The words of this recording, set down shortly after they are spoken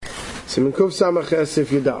Siman Kuf Samach Seif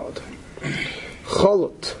Yudalad.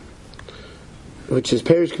 Cholot, which is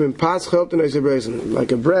perish k'min pas cholot and eizebrezen,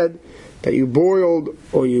 like a bread that you boiled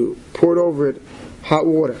or you poured over it hot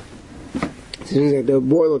water. They'll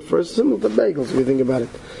boil it first, similar to bagels if you think about it.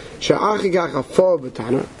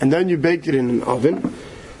 And then you baked it in an oven.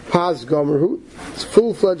 Pas gomerhu, it's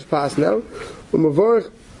full-fledged pas now. I love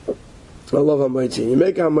hamaitzi. You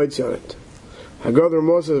make hamaitzi on it.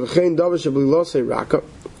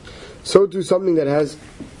 So do something that has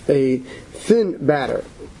a thin batter.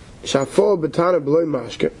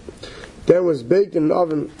 Then was baked in an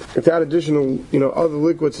oven without additional, other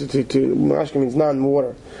liquids to mashke means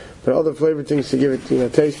non-water, but other flavored things to give it,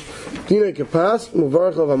 taste. Dina kapas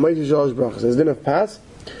muvarach of hamaitzi shalosh brachas. As din of pas,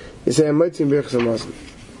 you say hamaitzi and birchas hamazon.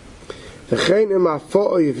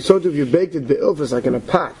 So if you baked it be'ilfas, like in a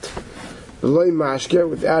pot,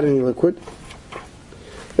 without any liquid.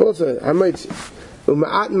 Also, hamaitzi.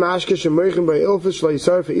 Right,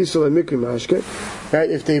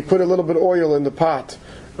 if they put a little bit of oil in the pot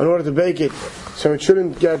in order to bake it, so it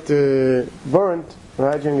shouldn't get burnt,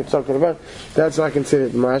 right? Shouldn't get stuck in the pot. That's not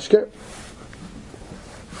considered mashke,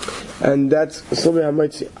 and that's still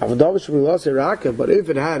hamaitzi. But if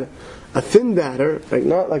it had a thin batter, like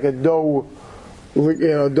not like a dough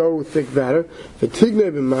thick batter,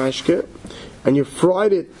 and you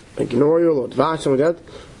fried it like in oil or dvash, something like that.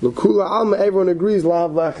 L'kula alma, everyone agrees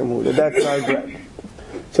lav lechem that that's not bread.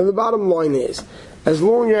 So the bottom line is, as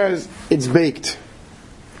long as it's baked,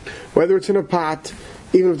 whether it's in a pot,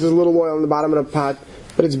 even if there's a little oil in the bottom of the pot,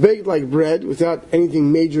 but it's baked like bread without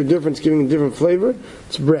anything major difference, giving a different flavor,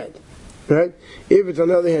 it's bread, right? If it's on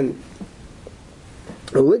the other hand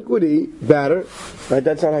a liquidy batter, right?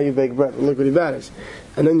 That's not how you bake bread. Liquidy batters,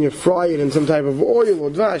 and then you fry it in some type of oil or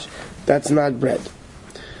dvash. That's not bread.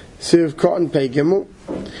 Siv cotton pei gimel.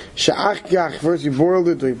 First you boiled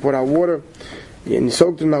it, or you put out water, and you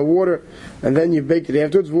soaked it in that water, and then you baked it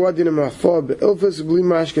afterwards. So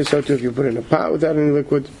too if you put it in a pot without any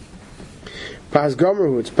liquid. Pas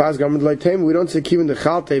gomer, it's pas gomer l'aytem. We don't say kivin the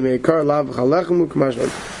chalte meikar lav chalechem u'kamashon.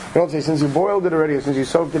 We don't say since you boiled it already, or since you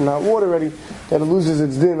soaked it in hot water already, that it loses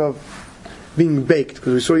its din of being baked.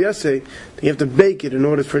 Because we saw yesterday that you have to bake it in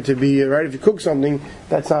order for it to be right. If you cook something,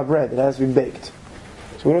 that's not bread; it has to be baked.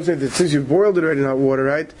 So we don't say that since you boiled it already in hot water,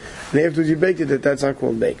 right, and afterwards you baked it, that's not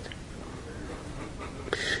called baked.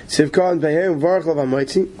 Even if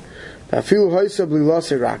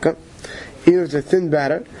it's a thin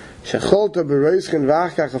batter, you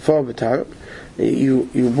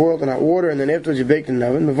boiled in hot water and then afterwards you baked in the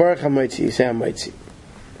oven, you say hamaitzi.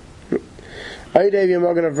 And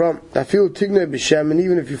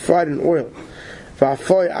even if you fried in oil,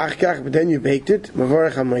 but then you baked it,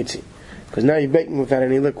 because now you're baking without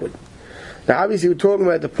any liquid. Now obviously we're talking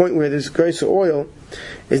about the point where this grace of oil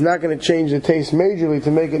is not going to change the taste majorly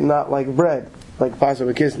to make it not like bread, like pasa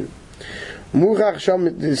v'kisnin. It's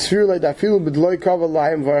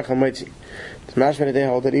mashma that they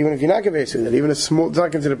hold that even if you're not kaveh that even a small, it's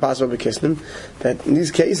not considered pasa v'kisnin, that in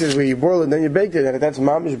these cases where you boil it and then you baked it, that's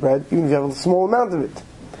mamish bread, even if you have a small amount of it.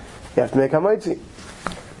 You have to make hamaitzi.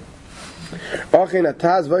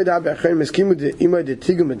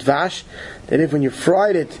 That if when you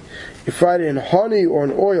fried it in honey or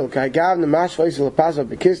in oil, then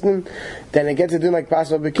it gets to do like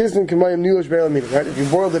pasa b'kisnin, right? If you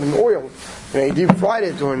boiled it in oil, you deep fried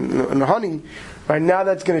it or in honey, right now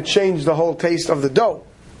that's going to change the whole taste of the dough,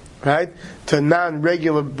 right? To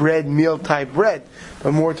non-regular bread, meal type bread,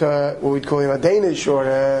 but more to what we'd call a Danish or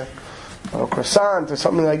a croissant or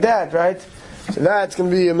something like that, right? So that's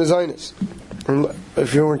going to be a mezainis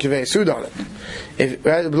if you weren't kivei sud on it. If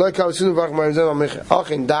the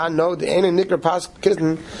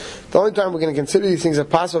only time we're going to consider these things a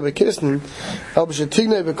pas v'kisnin,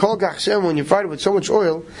 when you fried it with so much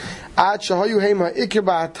oil,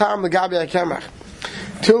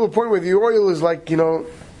 till the point where the oil is like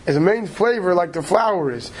as a main flavor, like the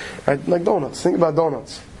flour is, right? Like donuts. Think about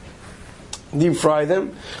donuts. Deep fry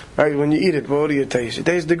them, right? When you eat it, what do you taste? You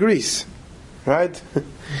taste the grease. Right?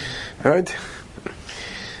 Right?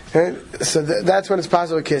 And so that's when it's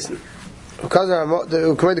possible kissing. The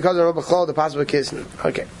possible kissing.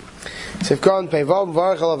 Okay. So if you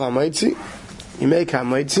make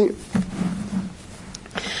hamaitzi.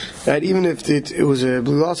 Right, even if it was a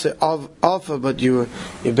blase of alpha, but you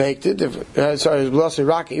baked it. It was blase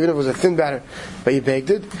rock, even if it was a thin batter, but you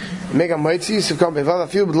baked it. You make hamaitzi. So if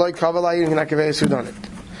you feel like kavala, you can not give a sud on it.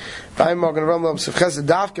 This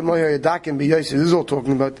is all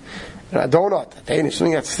talking about a donut, a Danish,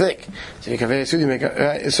 something that's thick. So you can make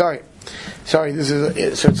sorry. This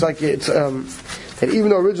is so it's like that even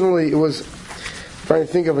though originally it was trying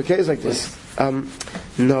to think of a case like this.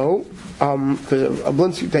 No, because a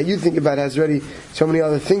blintz that you think about has already so many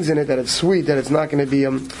other things in it that it's sweet that it's not going to be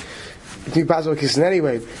possible kissing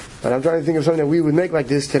anyway. But I'm trying to think of something that we would make like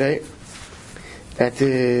this today. That's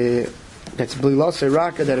blilase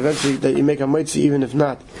raka that eventually that you make a mitzi even if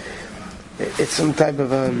not. It's some type of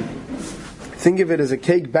think of it as a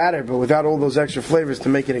cake batter, but without all those extra flavors to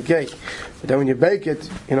make it a cake. But then when you bake it,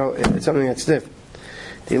 it's something that's stiff.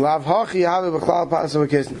 Right, but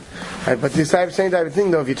this same type of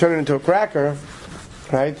thing though, if you turn it into a cracker,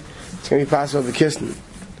 right, it's going to be possible to kiss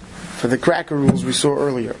for the cracker rules we saw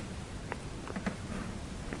earlier.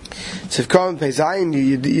 So if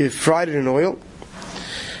you fried it in oil.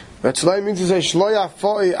 That's what means to say al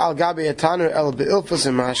gabi etaner el beilfas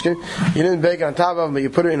and mashkin. You didn't bake it on top of it, but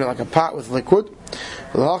you put it in like a pot with liquid.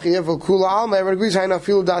 It's not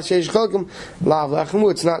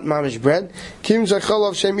mamish bread.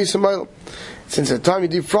 Since the time you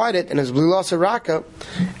deep fried it and it's blilase raka,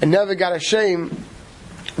 it never got a shame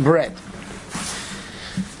bread.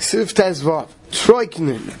 Sif tezvav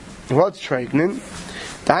troiknin. What's troiknin?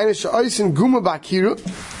 Dainish oisin guma bakiru.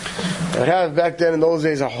 They would have back then in those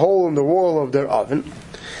days a hole in the wall of their oven.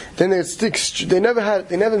 Then they'd stick. They never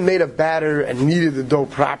made a batter and kneaded the dough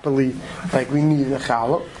properly like we knead the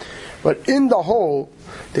challah. But in the hole,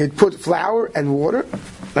 they'd put flour and water,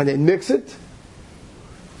 and they'd mix it,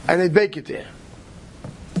 and they'd bake it there.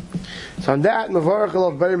 So on that, mevarach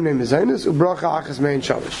alav berim name mezainis ubracha achas mein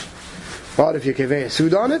shalish. But if you kaveh a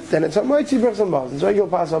sud on it, then it's a mighty brachas and balls. It's regular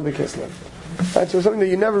pas al b'kislev. Right, so something that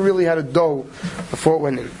you never really had a dough before it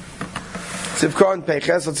went in. Sivkon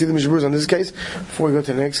peiches. Let's see the mishburus on this case before we go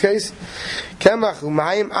to the next case. Kemach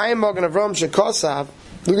umayim ayim magen avram shekosav.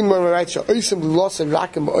 Look at when we write sha'osim l'losen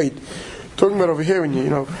rakim ba'oid. Talking about over here when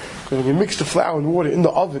when you mix the flour and water in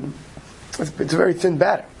the oven, it's a very thin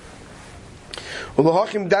batter. Well,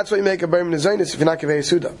 that's why you make a berim nezainis if you're not kaveh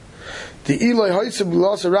suda. The iloi hoisim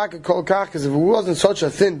l'losen rakim kol kach, because if it wasn't such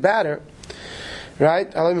a thin batter,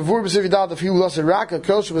 right?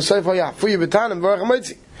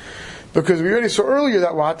 Because we already saw earlier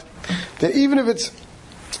that even if it's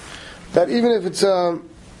a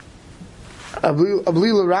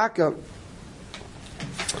blila raka,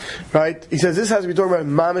 right? He says this has to be talking about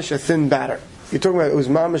mamish, a thin batter. You're talking about it was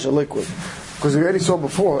mamish, a liquid, because we already saw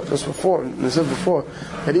before, and it said before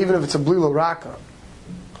that even if it's a blila raka,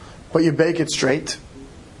 but you bake it straight,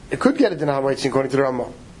 it could get it in hamaitzi according to the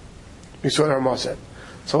Ramah. We saw what Ramah said.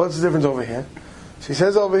 So what's the difference over here? So he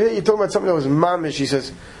says over here, you're talking about something that was mamish. He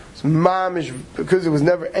says it's mamish because there was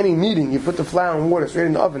never any kneading. You put the flour and water straight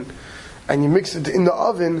in the oven, and you mix it in the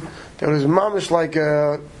oven. That was mamish like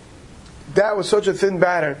that was such a thin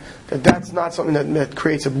batter that's not something that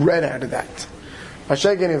creates a bread out of that.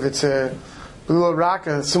 Again, if it's a blila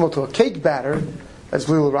raka similar to a cake batter, that's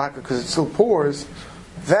blila raka because it still pours.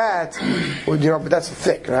 That would but that's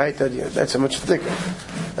thick, right? That's a much thicker.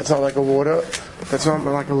 That's not like a water. That's not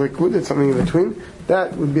like a liquid. It's something in between.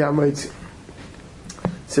 That would be hamaitzi.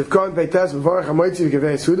 Sivkon peites v'varach hamaitzi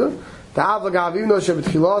v'kavei suda. The avlagav even though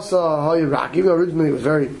shebetchilasa hayirak, even though originally it was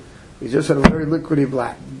we just had a very liquidy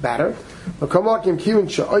batter. But kamakim kivin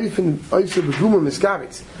she'oifin oifse beguma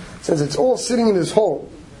miskavitz. Since it's all sitting in this hole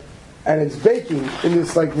and it's baking in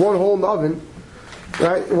this like one hole in the oven.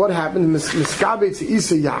 Right? What happened? Miskabetz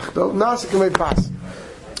isa yachto nasikamei pas.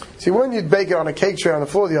 See, when you bake it on a cake tray on the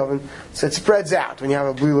floor of the oven, so it spreads out when you have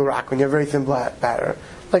a blila rock, when you have very thin batter,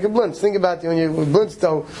 like a blintz. Think about when you with blintz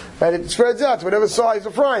dough, right? It spreads out to whatever size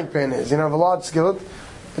a frying pan is. Have a large skillet,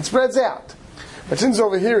 it spreads out. But since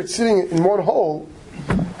over here it's sitting in one hole,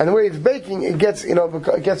 and the way it's baking, it gets it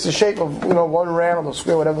gets the shape of one round or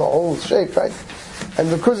square, whatever the hole is shaped, right? And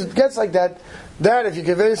because it gets like that if you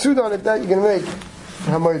kaveh sud on it, that you can make.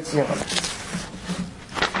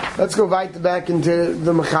 Let's go right back into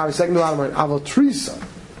the Mechaber, second to Alamar. Aval Trisa.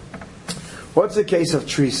 What's the case of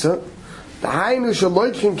Trisa? The Hainu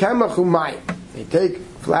Shaloikin Kamachu Mayim. They take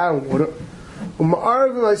flour and water.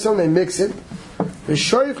 They mix it. They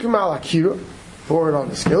shoyivchim al akira. Pour it on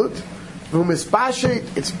the skillet.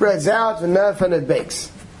 It spreads out and it bakes.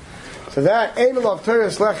 So that ain't a lot of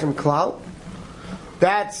teres lechem klal.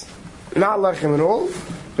 That's not lechem at all.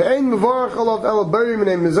 So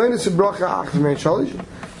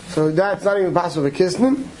that's not even possible for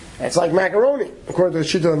kisnin. It's like macaroni, according to the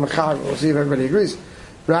Shita and Mechaber. We'll see if everybody agrees,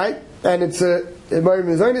 right? And it's a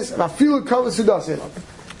I feel it covers sudas in it.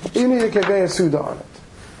 You need a kaveh suda on it.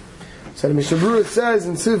 So the Mishnah Berurah says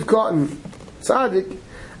in Siv Cotton Tzaddik,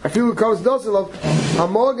 I feel it covers sudas in it.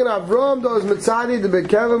 Hamogan Avram does mitzadi the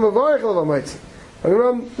bekevim of Archel of Amaitzi.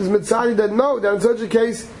 Avram is mitzadi that no, that in such a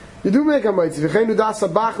case. You do make a mitzvah.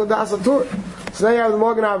 So now you have the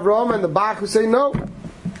Magen Avraham and the Bach who say no.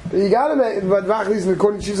 You gotta make it, but Bach is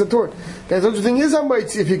according to Shisa Torah. There's such a thing is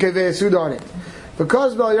Hamaitzi if you kaveh a Suda on it.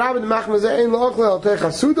 Because Bal Yerabed Machmazeh Ein Lo'ochle Al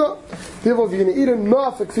Techa Suda, therefore if you're going to eat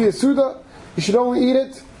enough for Kfiyah Suda, you should only eat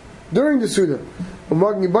it during the Suda. The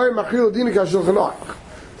Magen Avraham Machil Dina Ka Shulchan Aruch.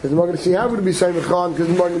 The Magen Avraham how would it be saying Mechan because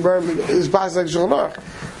the Magen Avraham is passed like Shulchan Aruch.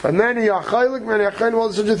 But many Achaylik, many Achaylik,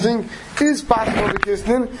 well, such a thing is possible to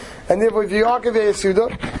Kisnin, and therefore if you are kaveh a Suda,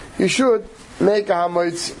 you should make a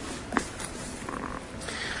Hamaitzi.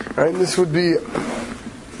 Right, this would be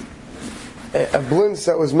a blintz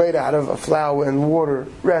that was made out of a flour and water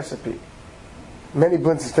recipe. Many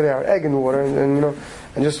blintzes today are egg and water, and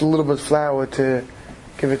just a little bit of flour to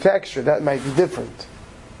give a texture. That might be different.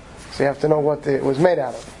 So you have to know what it was made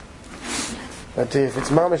out of. But if it's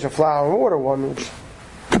mamish a flour and water one, which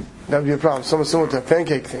that would be a problem. Somewhat similar to a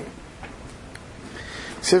pancake thing.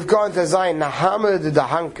 Sivka and Tazayin Nahamad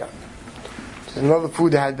Dahanka. It's another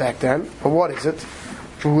food they had back then. But what is it?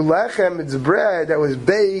 Lechem, it's bread that was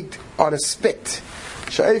baked on a spit.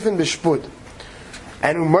 Seif and bishpud.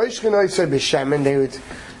 And umoishchenoi said b'shemen, they would,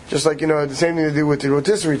 just like, the same thing they do with the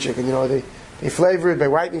rotisserie chicken, they flavor it by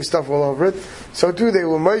whitening stuff all over it. So too, they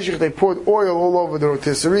poured oil all over the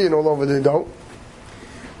rotisserie and all over the dough.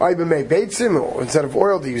 Or instead of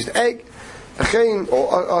oil, they used egg.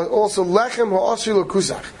 Also, lechem ha'ashilo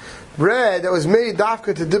kusach. Bread that was made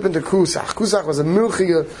dafka to dip into kusach. Kusach was a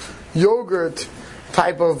milky yogurt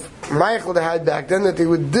type of meichel they had back then that they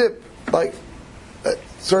would dip, like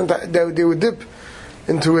they would dip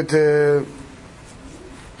into it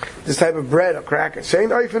this type of bread or cracker.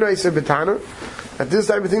 That this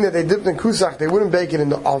type of thing that they dipped in kusach, they wouldn't bake it in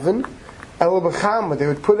the oven. They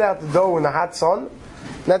would put out the dough in the hot sun.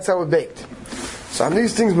 And that's how it baked. So on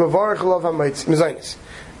these things,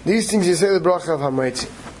 these things you say the bracha of hamaitzi.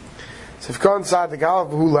 So if you inside the gal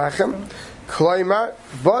of lechem, kloimar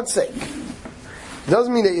botzek. It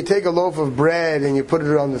doesn't mean that you take a loaf of bread and you put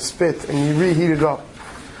it on the spit and you reheat it up.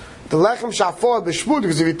 The lechem shafor b'shmud,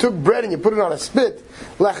 because if you took bread and you put it on a spit,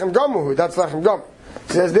 lechem gamuhu, that's lechem gamuh.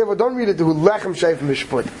 It says, therefore, don't read it to lechem sheif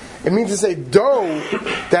b'shmud. It means to say dough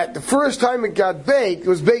that the first time it got baked, it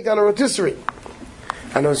was baked on a rotisserie.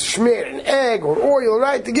 And it was schmeared in egg or oil,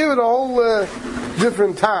 right, to give it a whole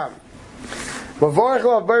different time. Berurah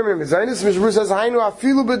says, Hainu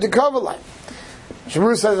afilu b'dekavalai.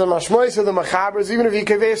 Berurah says the mashmois of the machabers, even if you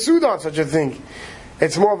kaveh a Suda on such a thing,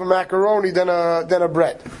 it's more of a macaroni than a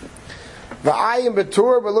bread. V'ayim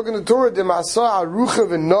b'Torah, but look in the Torah, the masa arucha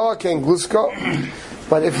v'noah ken glusko.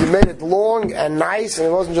 But if you made it long and nice, and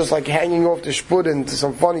it wasn't just like hanging off the shpud into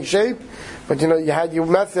some funny shape, but you had your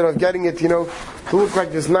method of getting it, to look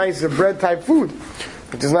like this nice bread type food,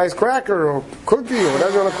 like this nice cracker or cookie or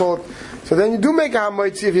whatever you want to call it. So then you do make a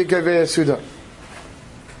hamaitzi if you kaveh a Suda.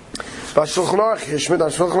 But Shulchan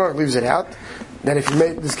Aruch leaves it out. That if you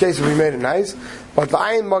made this case, if we made it nice, but the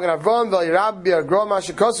ayin Magen Avraham v'Yirab bi'agro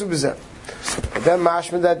mashikosu b'zeh. But then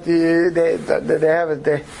mashma that they have it.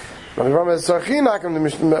 Magen Avraham is sarchin hakim the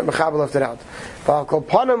Mechabel left it out. But kol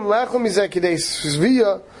panim lechem mizeh kidei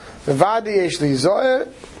svia v'vadi yesh lizoeh.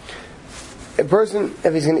 A person,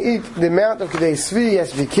 if he's going to eat the amount of kidei svi, he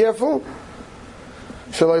has to be careful.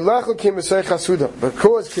 Shaloi lechel kim b'sei chasuda.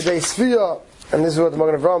 Because kidei svia, and this is what the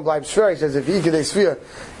Magen Avraham bleibt fair. He says if you eat Kedei Sfiyah,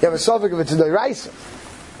 you have a suffix of it's a Doraisa.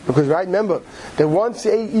 Because remember, that once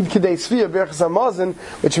you eat Kedei Sfiyah, Berachas HaMazon,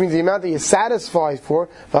 which means the amount that you're satisfied for,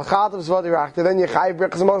 then you chayiv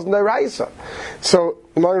Berachas HaMazon Doraisa. So,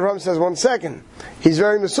 the Magen Avraham says, 1 second. He's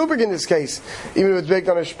very mesupik in this case, even if it's baked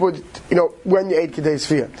on a shpud, when you ate Kedei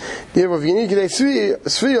Sfiyah. Therefore, if you eat Kedei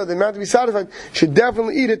Sfiyah, the amount to be satisfied, you should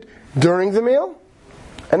definitely eat it during the meal,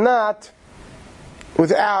 and not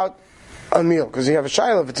without a meal, because you have a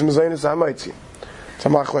shiloh if it's a mezainis hamaitzi. It's a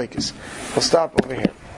machlekes. We'll stop over here.